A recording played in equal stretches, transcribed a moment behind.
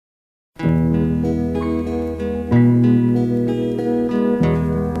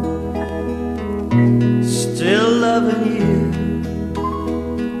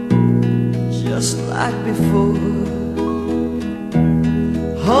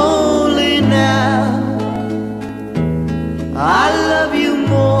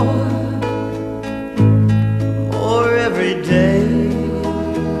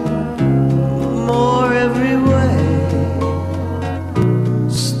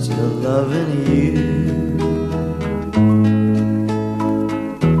loving you.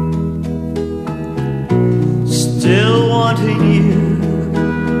 Still wanting you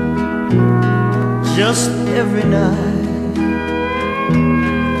just every night,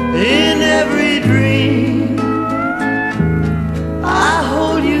 in every dream I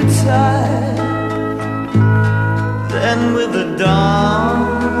hold you tight. Then with the dawn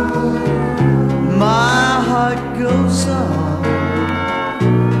my heart goes on,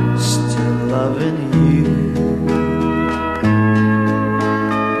 still loving you.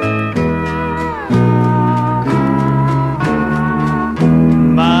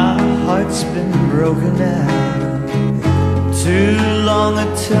 My heart's been broken now too long a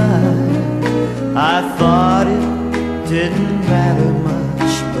time. I thought it didn't matter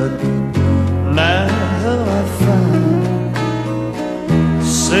much, but now I find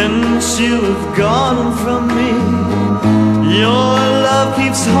since you have gone from me, your love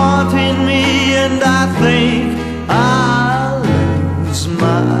keeps haunting me, and I think I'll lose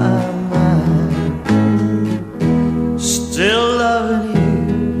my mind. Still loving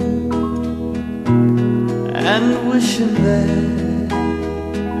you and wishing that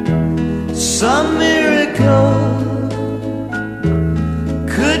some miracle